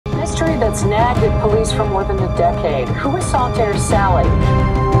mystery that's nagged at police for more than a decade. Who is SaltAir Sally?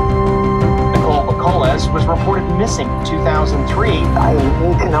 Nikole Bakoles was reported missing in 2003. I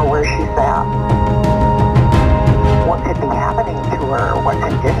need to know where she's at. What could be happening to her, what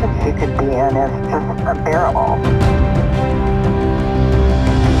condition she could be in is just unbearable.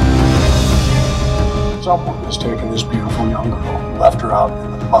 Someone has taken this beautiful young girl and left her out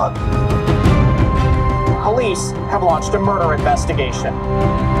in the mud. Police have launched a murder investigation.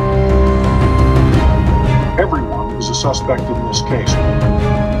 Everyone is a suspect in this case.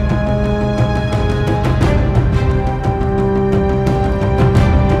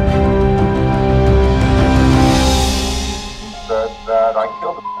 Said that I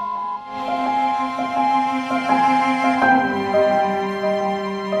killed him.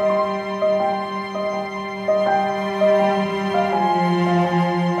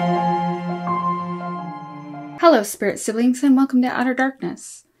 Hello, spirit siblings, and welcome to Outer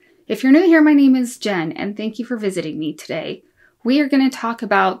Darkness. If you're new here, my name is Jen, and thank you for visiting me today. We are going to talk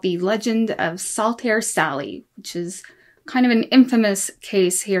about the legend of SaltAir Sally, which is kind of an infamous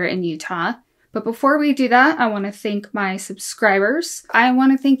case here in Utah. But before we do that, I want to thank my subscribers. I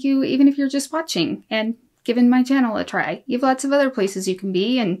want to thank you even if you're just watching and giving my channel a try. You have lots of other places you can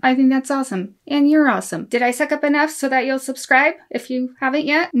be, and I think that's awesome. And you're awesome. Did I suck up enough so that you'll subscribe if you haven't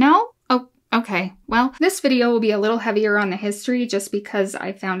yet? No? Oh, okay. Well, this video will be a little heavier on the history just because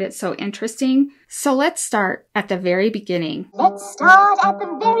I found it so interesting. So let's start at the very beginning. Let's start at the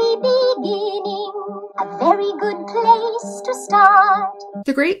very beginning. A very good place to start.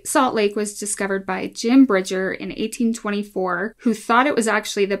 The Great Salt Lake was discovered by Jim Bridger in 1824, who thought it was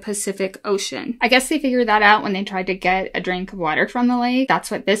actually the Pacific Ocean. I guess they figured that out when they tried to get a drink of water from the lake.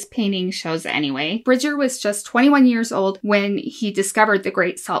 That's what this painting shows anyway. Bridger was just 21 years old when he discovered the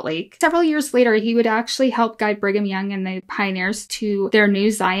Great Salt Lake. Several years later, he would actually help guide Brigham Young and the pioneers to their new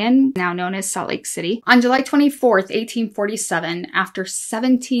Zion, now known as Salt Lake City. On July 24th, 1847, after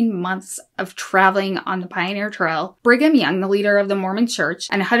 17 months of traveling on the Pioneer Trail, Brigham Young, the leader of the Mormon Church,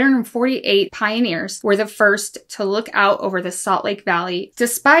 and 148 pioneers were the first to look out over the Salt Lake Valley.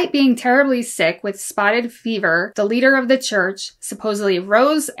 Despite being terribly sick with spotted fever, the leader of the church supposedly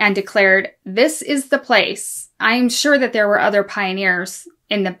rose and declared, "This is the place." I am sure that there were other pioneers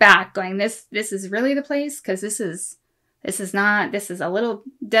in the back going, this is really the place? Because this is a little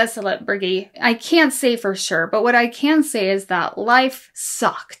desolate, Briggy. I can't say for sure, but what I can say is that life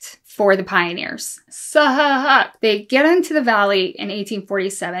sucked for the pioneers. Suck. They get into the valley in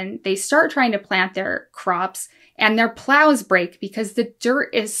 1847. They start trying to plant their crops, and their plows break because the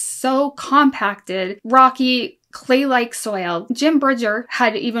dirt is so compacted, rocky, clay-like soil. Jim Bridger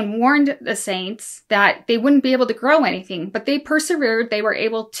had even warned the saints that they wouldn't be able to grow anything, but they persevered. They were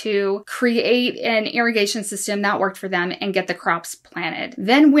able to create an irrigation system that worked for them and get the crops planted.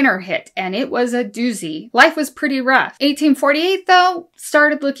 Then winter hit, and it was a doozy. Life was pretty rough. 1848, though,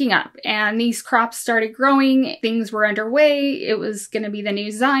 started looking up, and these crops started growing. Things were underway. It was going to be the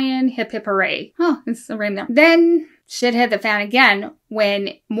new Zion. Hip, hip, hooray. Oh, it's a rhyme there. Then shit hit the fan again when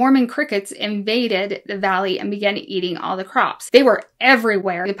Mormon crickets invaded the valley and began eating all the crops. They were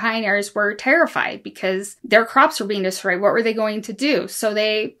everywhere. The pioneers were terrified because their crops were being destroyed. What were they going to do? So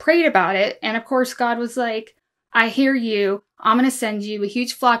they prayed about it. And of course, God was like, I hear you. I'm going to send you a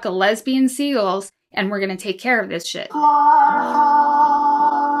huge flock of lesbian seagulls, and we're going to take care of this shit.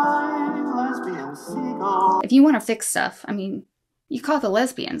 Fly high, lesbian seagulls. If you want to fix stuff, I mean, you call the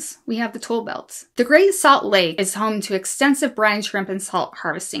lesbians. We have the toll belts. The Great Salt Lake is home to extensive brine shrimp and salt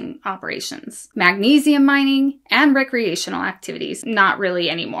harvesting operations, magnesium mining, and recreational activities. Not really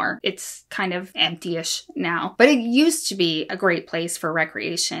anymore. It's kind of empty-ish now. But it used to be a great place for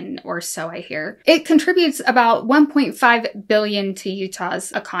recreation, or so I hear. It contributes about $1.5 billion to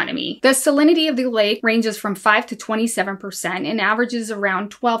Utah's economy. The salinity of the lake ranges from 5 to 27% and averages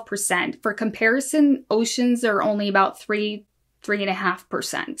around 12%. For comparison, oceans are only about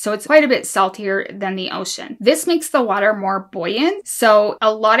 3.5%. So it's quite a bit saltier than the ocean. This makes the water more buoyant, so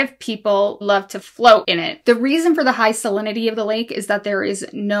a lot of people love to float in it. The reason for the high salinity of the lake is that there is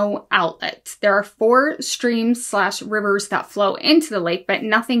no outlet. There are 4 streams/rivers that flow into the lake, but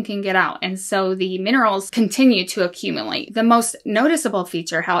nothing can get out, and so the minerals continue to accumulate. The most noticeable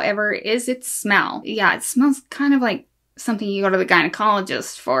feature, however, is its smell. Yeah, it smells kind of like something you go to the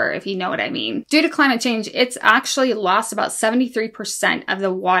gynecologist for, if you know what I mean. Due to climate change, it's actually lost about 73% of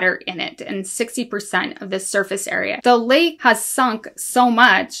the water in it and 60% of the surface area. The lake has sunk so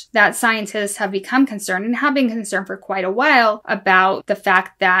much that scientists have become concerned, and have been concerned for quite a while, about the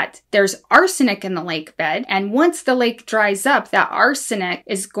fact that there's arsenic in the lake bed, and once the lake dries up, that arsenic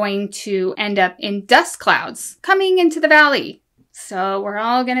is going to end up in dust clouds coming into the valley. So we're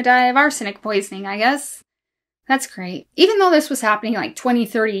all gonna die of arsenic poisoning, I guess. That's great. Even though this was happening like 20,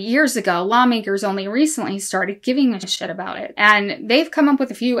 30 years ago, lawmakers only recently started giving a shit about it. And they've come up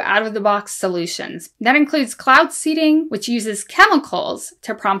with a few out-of-the-box solutions. That includes cloud seeding, which uses chemicals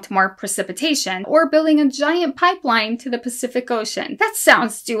to prompt more precipitation, or building a giant pipeline to the Pacific Ocean. That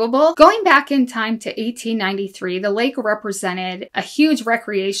sounds doable. Going back in time to 1893, the lake represented a huge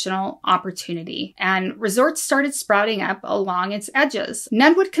recreational opportunity, and resorts started sprouting up along its edges.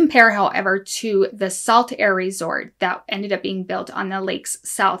 None would compare, however, to the SaltAir resort that ended up being built on the lake's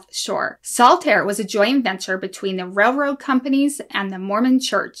south shore. SaltAir was a joint venture between the railroad companies and the Mormon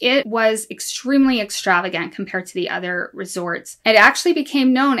church. It was extremely extravagant compared to the other resorts. It actually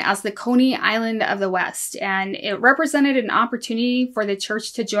became known as the Coney Island of the West, and it represented an opportunity for the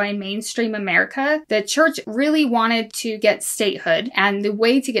church to join mainstream America. The church really wanted to get statehood, and the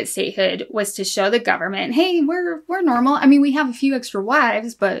way to get statehood was to show the government, hey, we're normal. I mean, we have a few extra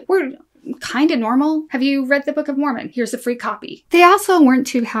wives, but we're kind of normal. Have you read the Book of Mormon? Here's a free copy. They also weren't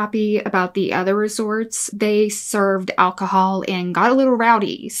too happy about the other resorts. They served alcohol and got a little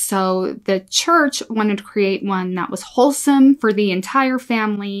rowdy. So the church wanted to create one that was wholesome for the entire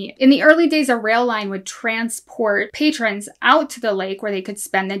family. In the early days, a rail line would transport patrons out to the lake where they could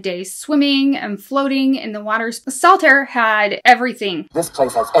spend the day swimming and floating in the waters. SaltAir had everything. This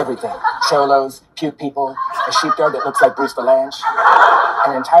place has everything. Cholos, cute people, a sheepdog that looks like Bruce Valanche,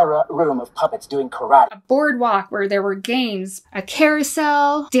 an entire room of puppets doing karate, a boardwalk where there were games, a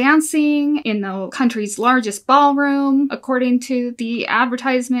carousel, dancing in the country's largest ballroom, according to the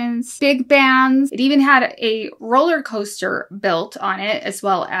advertisements, big bands. It even had a roller coaster built on it, as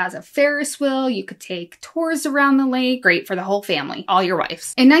well as a Ferris wheel. You could take tours around the lake. Great for the whole family, all your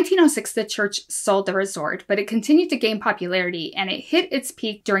wives. In 1906, the church sold the resort, but it continued to gain popularity, and it hit its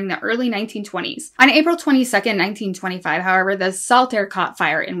peak during the early 1920s. On April 22nd, 1925, however, the SaltAir caught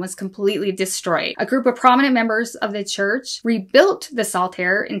fire and was completely destroyed. A group of prominent members of the church rebuilt the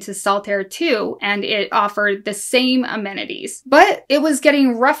SaltAir into SaltAir 2, and it offered the same amenities. But it was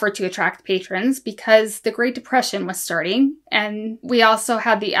getting rougher to attract patrons because the Great Depression was starting, and we also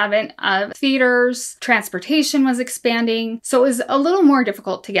had the advent of theaters, transportation was expanding, so it was a little more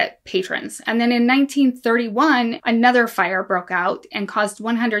difficult to get patrons. And then in 1931, another fire broke out and caused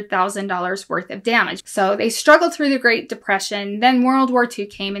 $100,000 worth of damage. So they struggled through the Great Depression, then World War II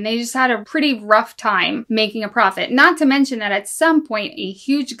came, and they just had a pretty rough time making a profit. Not to mention that at some point, a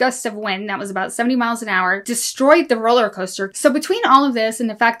huge gust of wind that was about 70 miles an hour destroyed the roller coaster. So between all of this and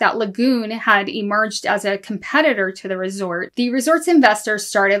the fact that Lagoon had emerged as a competitor to the resort, the resort's investors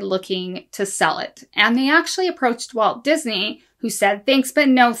started looking to sell it. And they actually approached Walt Disney, who said thanks but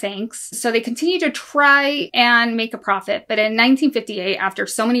no thanks. So they continued to try and make a profit. But in 1958, after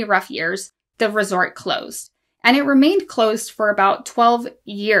so many rough years, the resort closed. And it remained closed for about 12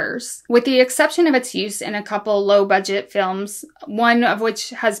 years, with the exception of its use in a couple low-budget films, one of which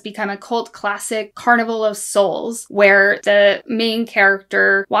has become a cult classic, Carnival of Souls, where the main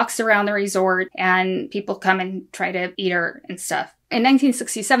character walks around the resort and people come and try to eat her and stuff. In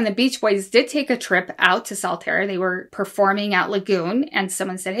 1967, the Beach Boys did take a trip out to SaltAir. They were performing at Lagoon, and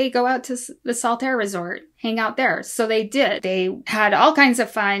someone said, hey, go out to the SaltAir resort, hang out there. So they did. They had all kinds of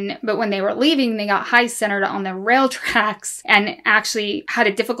fun, but when they were leaving, they got high-centered on the rail tracks and actually had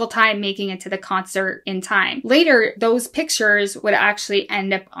a difficult time making it to the concert in time. Later, those pictures would actually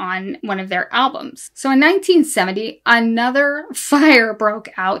end up on one of their albums. So in 1970, another fire broke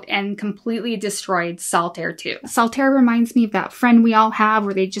out and completely destroyed SaltAir 2. SaltAir reminds me of that friend we all have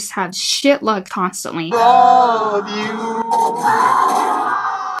where they just have shit luck constantly.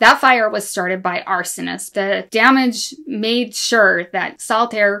 That fire was started by arsonists. The damage made sure that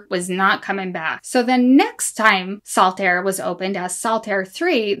SaltAir was not coming back. So the next time SaltAir was opened as SaltAir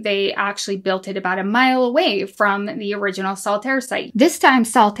 3, they actually built it about a mile away from the original SaltAir site. This time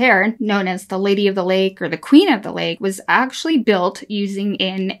SaltAir, known as the Lady of the Lake or the Queen of the Lake, was actually built using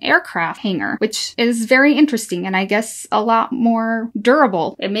an aircraft hangar, which is very interesting and I guess a lot more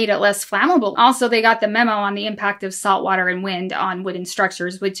durable. It made it less flammable. Also, they got the memo on the impact of salt water and wind on wooden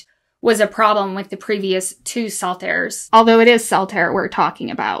structures, which was a problem with the previous two SaltAirs, although it is SaltAir we're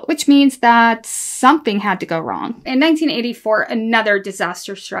talking about, which means that something had to go wrong. In 1984, another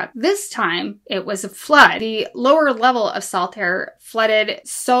disaster struck. This time, it was a flood. The lower level of SaltAir flooded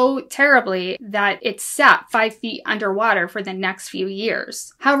so terribly that it sat 5 feet underwater for the next few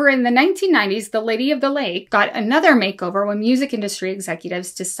years. However, in the 1990s, the Lady of the Lake got another makeover when music industry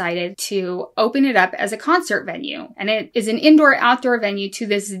executives decided to open it up as a concert venue. And it is an indoor-outdoor venue to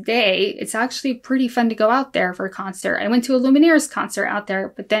this day. It's actually pretty fun to go out there for a concert. I went to a Lumineers concert out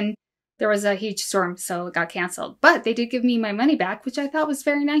there, but then there was a huge storm, so it got canceled. But they did give me my money back, which I thought was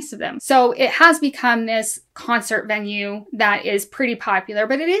very nice of them. So it has become this concert venue that is pretty popular,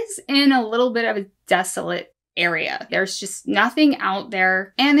 but it is in a little bit of a desolate area. There's just nothing out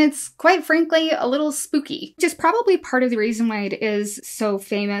there, and it's quite frankly a little spooky, which is probably part of the reason why it is so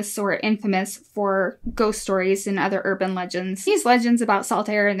famous or infamous for ghost stories and other urban legends. These legends about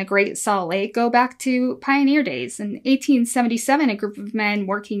SaltAir and the Great Salt Lake go back to pioneer days. In 1877, a group of men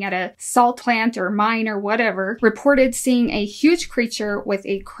working at a salt plant or mine or whatever reported seeing a huge creature with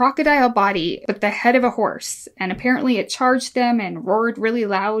a crocodile body with the head of a horse, and apparently it charged them and roared really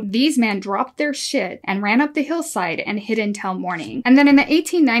loud. These men dropped their shit and ran up the hillside and hid until morning. And then in the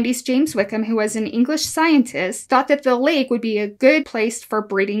 1890s, James Wickham, who was an English scientist, thought that the lake would be a good place for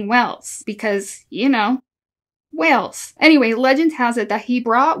breeding whales because, you know, whales. Anyway, legend has it that he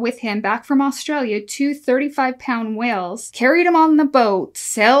brought with him back from Australia 2 35-pound whales, carried them on the boat,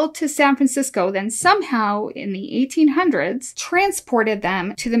 sailed to San Francisco, then somehow in the 1800s transported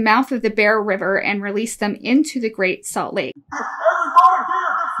them to the mouth of the Bear River and released them into the Great Salt Lake. Everybody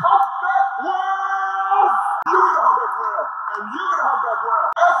here gets humpback whales! You get a humpback whale, and you get a humpback whale.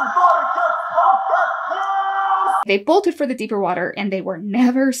 Everybody gets humpback whales! They bolted for the deeper water and they were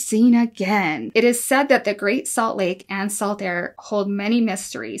never seen again. It is said that the Great Salt Lake and SaltAir hold many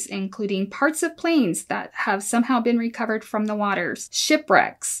mysteries, including parts of planes that have somehow been recovered from the waters,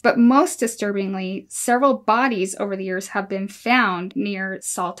 shipwrecks, but most disturbingly, several bodies over the years have been found near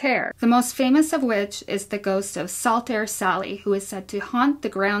SaltAir. The most famous of which is the ghost of SaltAir Sally, who is said to haunt the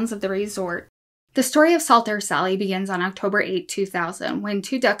grounds of the resort. The story of SaltAir Sally begins on October 8, 2000, when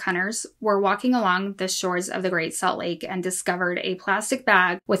 2 duck hunters were walking along the shores of the Great Salt Lake and discovered a plastic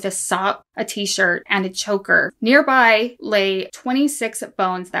bag with a sock, a t-shirt, and a choker. Nearby lay 26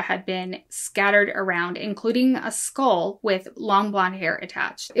 bones that had been scattered around, including a skull with long blonde hair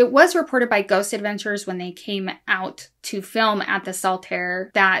attached. It was reported by Ghost Adventures when they came out to film at the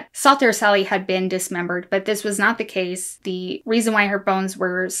SaltAir that SaltAir Sally had been dismembered, but this was not the case. The reason why her bones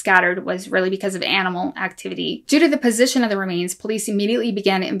were scattered was really because of animal activity. Due to the position of the remains, police immediately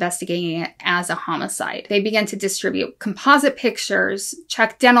began investigating it as a homicide. They began to distribute composite pictures,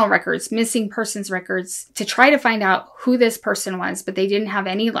 check dental records, missing persons records to try to find out who this person was, but they didn't have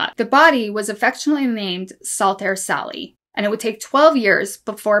any luck. The body was affectionately named SaltAir Sally, and it would take 12 years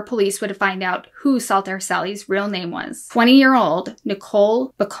before police would find out who SaltAir Sally's real name was. 20-year-old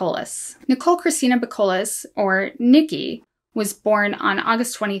Nikole Bakoles. Nikole Christina Bakoles, or Nikki, was born on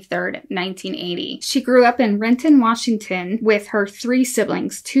August 23rd, 1980. She grew up in Renton, Washington with her 3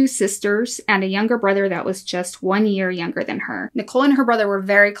 siblings, 2 sisters, and a younger brother that was just 1 year younger than her. Nikole and her brother were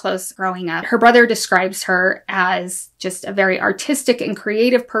very close growing up. Her brother describes her as just a very artistic and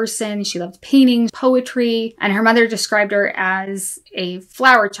creative person. She loved painting, poetry, and her mother described her as a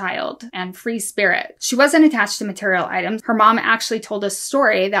flower child and free spirit. She wasn't attached to material items. Her mom actually told a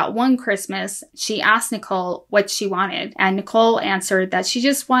story that one Christmas she asked Nikole what she wanted, and Nikole answered that she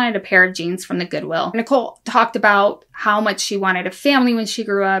just wanted a pair of jeans from the Goodwill. Nikole talked about how much she wanted a family when she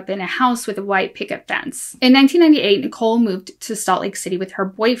grew up in a house with a white picket fence. In 1998, Nikole moved to Salt Lake City with her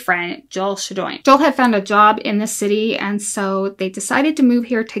boyfriend, Joel Shadoin. Joel had found a job in the city, and so they decided to move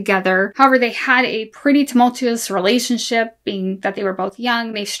here together. However, they had a pretty tumultuous relationship, being that they were both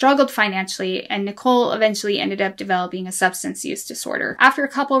young. They struggled financially, and Nikole eventually ended up developing a substance use disorder. After a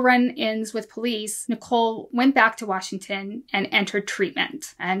couple run-ins with police, Nikole went back to Washington and entered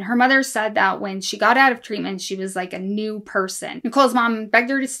treatment. And her mother said that when she got out of treatment, she was like a new person. Nikole's mom begged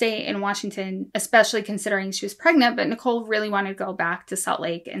her to stay in Washington, especially considering she was pregnant, but Nikole really wanted to go back to Salt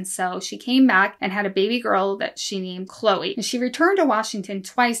Lake. And so she came back and had a baby girl that she named Chloe. And she returned to Washington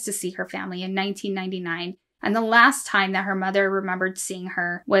twice to see her family in 1999. And the last time that her mother remembered seeing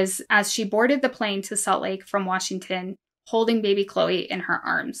her was as she boarded the plane to Salt Lake from Washington, holding baby Chloe in her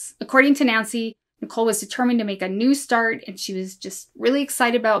arms. According to Nancy, Nikole was determined to make a new start, and she was just really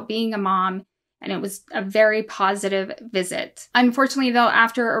excited about being a mom, and it was a very positive visit. Unfortunately, though,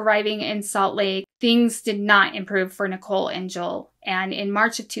 after arriving in Salt Lake, things did not improve for Nikole and Joel. And in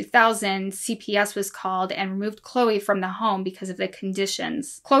March of 2000, CPS was called and removed Chloe from the home because of the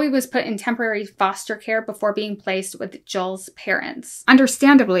conditions. Chloe was put in temporary foster care before being placed with Joel's parents.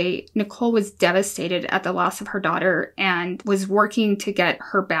 Understandably, Nikole was devastated at the loss of her daughter and was working to get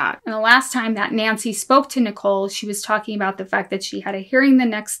her back. And the last time that Nancy spoke to Nikole, she was talking about the fact that she had a hearing the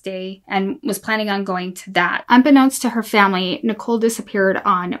next day and was planning on going to that. Unbeknownst to her family, Nikole disappeared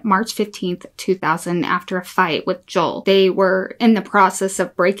on March 15th, 2000. 2000 after a fight with Joel. They were in the process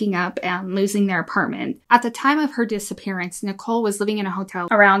of breaking up and losing their apartment. At the time of her disappearance, Nikole was living in a hotel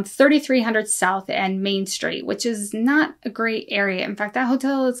around 3300 South and Main Street, which is not a great area. In fact, that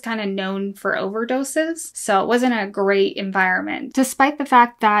hotel is kind of known for overdoses, so it wasn't a great environment. Despite the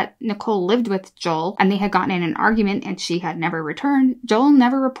fact that Nikole lived with Joel and they had gotten in an argument and she had never returned, Joel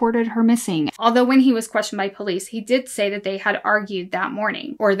never reported her missing. Although when he was questioned by police, he did say that they had argued that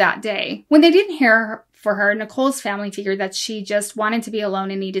morning or that day. When they didn't hear for her, Nicole's family figured that she just wanted to be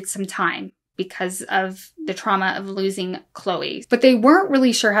alone and needed some time because of the trauma of losing Chloe. But they weren't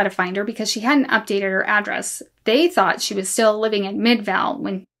really sure how to find her because she hadn't updated her address. They thought she was still living in Midvale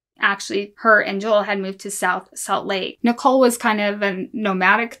when actually her and Joel had moved to South Salt Lake. Nikole was kind of a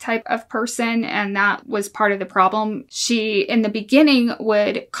nomadic type of person, and that was part of the problem. She, in the beginning,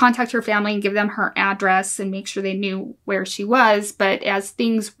 would contact her family and give them her address and make sure they knew where she was, but as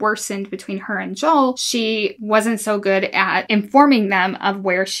things worsened between her and Joel, she wasn't so good at informing them of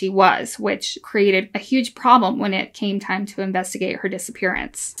where she was, which created a huge problem when it came time to investigate her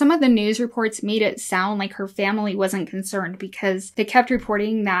disappearance. Some of the news reports made it sound like her family wasn't concerned because they kept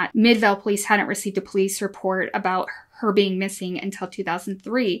reporting that Midvale police hadn't received a police report about her being missing until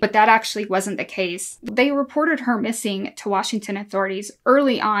 2003, but that actually wasn't the case. They reported her missing to Washington authorities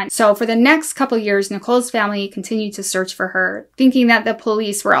early on. So for the next couple years, Nicole's family continued to search for her, thinking that the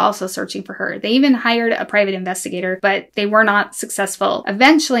police were also searching for her. They even hired a private investigator, but they were not successful.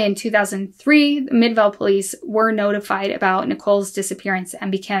 Eventually, in 2003, the Midvale police were notified about Nicole's disappearance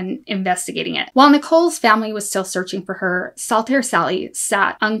and began investigating it. While Nicole's family was still searching for her, SaltAir Sally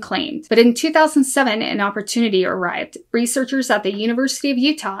sat unclaimed. But in 2007, an opportunity arrived. Researchers at the University of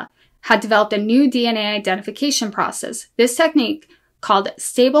Utah had developed a new DNA identification process. This technique, called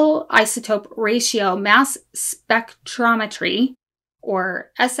stable isotope ratio mass spectrometry,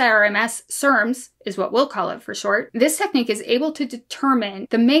 or SRMS is what we'll call it for short. This technique is able to determine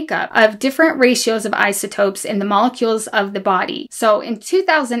the makeup of different ratios of isotopes in the molecules of the body. So in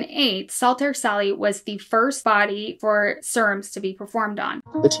 2008, SaltAir Sally was the first body for SRMS to be performed on.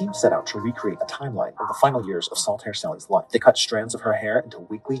 The team set out to recreate a timeline of the final years of SaltAir Sally's life. They cut strands of her hair into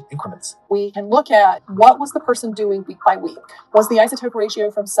weekly increments. We can look at what was the person doing week by week. Was the isotope ratio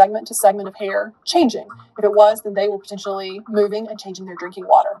from segment to segment of hair changing? If it was, then they were potentially moving and changing their drinking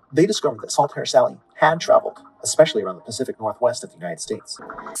water. They discovered that SaltAir Sally had traveled, especially around the Pacific Northwest of the United States.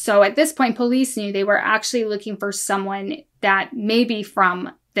 So at this point, police knew they were actually looking for someone that may be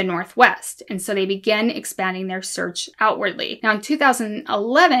from the Northwest, and so they began expanding their search outwardly. Now in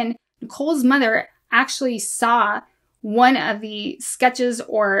 2011, Nicole's mother actually saw one of the sketches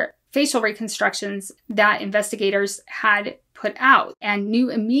or facial reconstructions that investigators had put out and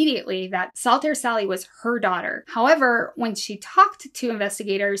knew immediately that SaltAir Sally was her daughter. However, when she talked to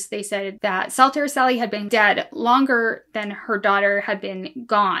investigators, they said that SaltAir Sally had been dead longer than her daughter had been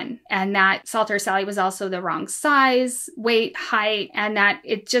gone, and that SaltAir Sally was also the wrong size, weight, height, and that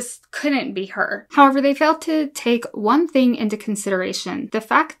it just couldn't be her. However, they failed to take one thing into consideration. The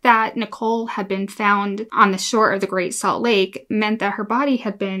fact that Nikole had been found on the shore of the Great Salt Lake meant that her body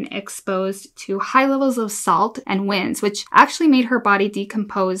had been exposed to high levels of salt and winds, which actually made her body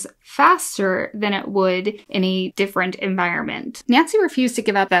decompose faster than it would in a different environment. Nancy refused to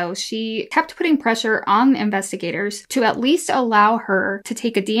give up though. She kept putting pressure on the investigators to at least allow her to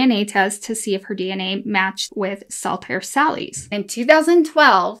take a DNA test to see if her DNA matched with SaltAir Sally's. In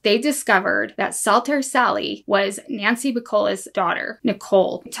 2012, they discovered that SaltAir Sally was Nancy Bakoles' daughter,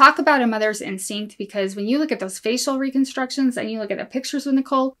 Nikole. Talk about a mother's instinct, because when you look at those facial reconstructions and you look at the pictures with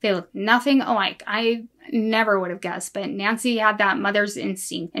Nikole, they look nothing alike. I never would have guessed, but Nancy had that mother's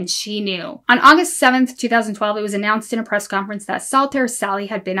instinct and she knew. On August 7th, 2012, it was announced in a press conference that SaltAir Sally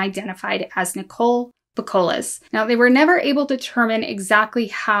had been identified as Nikole Bakoles. Now, they were never able to determine exactly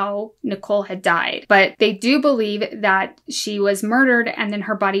how Nikole had died, but they do believe that she was murdered and then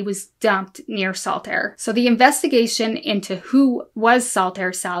her body was dumped near SaltAir. So the investigation into who was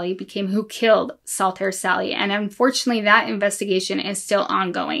SaltAir Sally became who killed SaltAir Sally, and unfortunately that investigation is still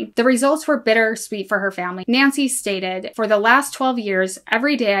ongoing. The results were bittersweet for her family. Nancy stated, "For the last 12 years,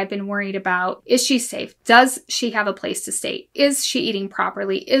 every day I've been worried about, is she safe? Does she have a place to stay? Is she eating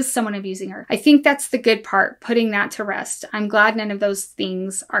properly? Is someone abusing her? I think that's the good part, putting that to rest. I'm glad none of those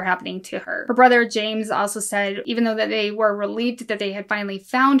things are happening to her. Her brother James also said even though that they were relieved that they had finally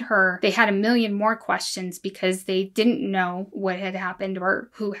found her, they had a million more questions because they didn't know what had happened or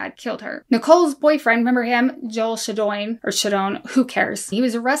who had killed her. Nikole's boyfriend, remember him? Joel Chesson, who cares? He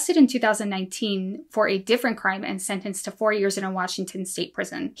was arrested in 2019 for a different crime and sentenced to 4 years in a Washington state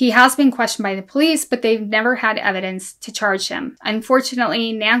prison. He has been questioned by the police, but they've never had evidence to charge him.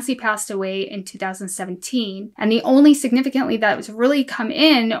 Unfortunately, Nancy passed away in 2017, and the only significantly that was really come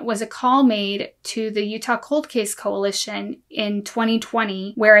in was a call made to the Utah Cold Case Coalition in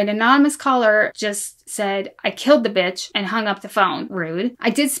 2020, where an anonymous caller just said, "I killed the bitch," and hung up the phone. Rude. I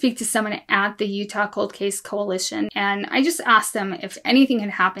did speak to someone at the Utah Cold Case Coalition, and I just asked them if anything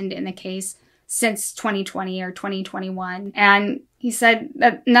had happened in the case since 2020 or 2021. And he said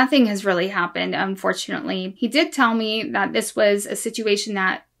that nothing has really happened, unfortunately. He did tell me that this was a situation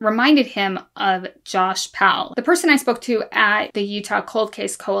that reminded him of Josh Powell. The person I spoke to at the Utah Cold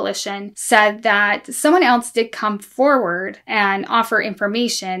Case Coalition said that someone else did come forward and offer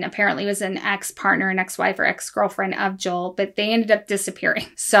information. Apparently it was an ex-partner, an ex-wife or ex-girlfriend of Joel, but they ended up disappearing.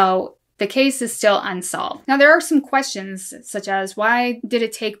 So the case is still unsolved. Now, there are some questions, such as why did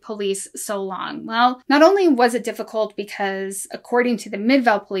it take police so long? Well, not only was it difficult because, according to the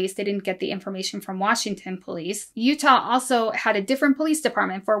Midvale police, they didn't get the information from Washington police, Utah also had a different police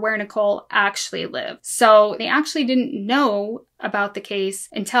department for where Nikole actually lived. So they actually didn't know about the case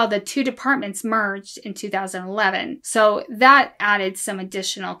until the two departments merged in 2011. So that added some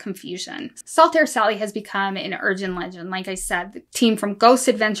additional confusion. SaltAir Sally has become an urban legend. Like I said, the team from Ghost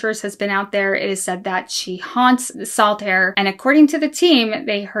Adventures has been out there. It is said that she haunts the SaltAir. And according to the team,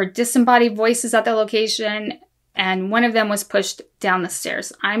 they heard disembodied voices at the location, and one of them was pushed down the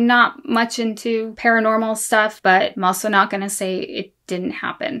stairs. I'm not much into paranormal stuff, but I'm also not going to say it didn't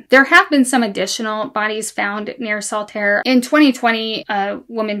happen. There have been some additional bodies found near SaltAir. In 2020, a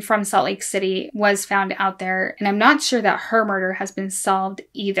woman from Salt Lake City was found out there, and I'm not sure that her murder has been solved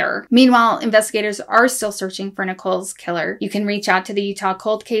either. Meanwhile, investigators are still searching for Nikole's killer. You can reach out to the Utah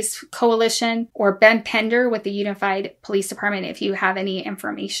Cold Case Coalition or Ben Pender with the Unified Police Department if you have any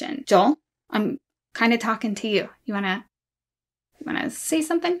information. Joel, I'm kind of talking to you. You wanna say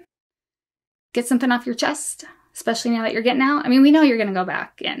something? Get something off your chest? Especially now that you're getting out? I mean, we know you're gonna go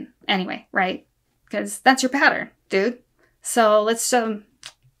back in anyway, right? Because that's your pattern, dude. So let's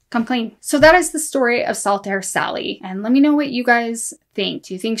come clean. So that is the story of SaltAir Sally. And let me know what you guys think.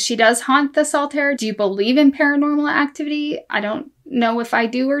 Do you think she does haunt the SaltAir? Do you believe in paranormal activity? I don't know if I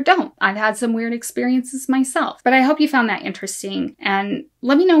do or don't. I've had some weird experiences myself, but I hope you found that interesting, and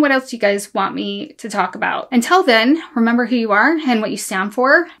let me know what else you guys want me to talk about. Until then, remember who you are and what you stand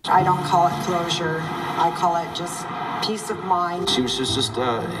for. I don't call it closure. I call it just peace of mind. She was just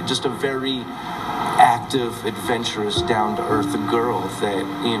a very active, adventurous, down-to-earth girl that,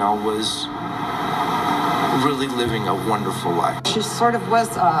 you know, was really living a wonderful life. She sort of was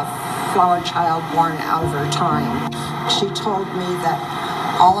a flower child born out of her time. She told me that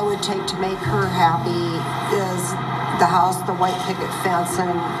all it would take to make her happy is the house, the white picket fence,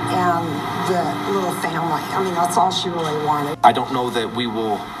 and the little family. I mean, that's all she really wanted. I don't know that we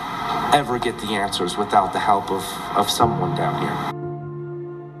will ever get the answers without the help of someone down here.